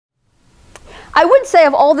I would say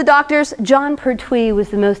of all the doctors, Jon Pertwee was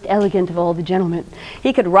the most elegant of all the gentlemen.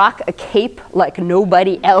 He could rock a cape like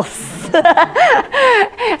nobody else. So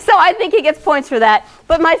I think he gets points for that.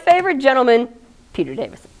 But my favorite gentleman, Peter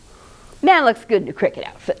Davison. Man looks good in a cricket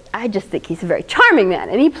outfit. I just think he's a very charming man.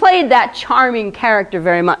 And he played that charming character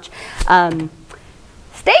very much.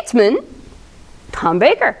 Statesman, Tom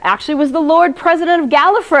Baker, actually was the Lord President of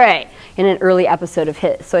Gallifrey in an early episode of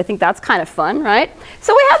his. So I think that's kind of fun, right?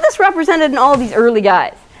 So we have this represented in all these early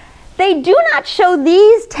guys. They do not show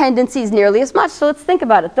these tendencies nearly as much. So let's think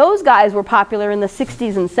about it. Those guys were popular in the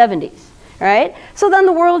 60s and 70s. Right? So then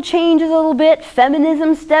the world changes a little bit,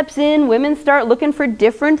 feminism steps in, women start looking for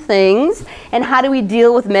different things, and how do we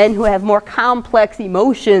deal with men who have more complex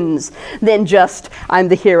emotions than just, I'm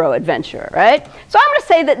the hero adventurer, right? So I'm going to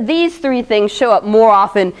say that these three things show up more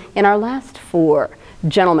often in our last four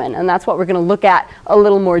gentlemen, and that's what we're going to look at a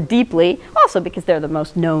little more deeply, also because they're the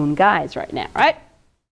most known guys right now, right?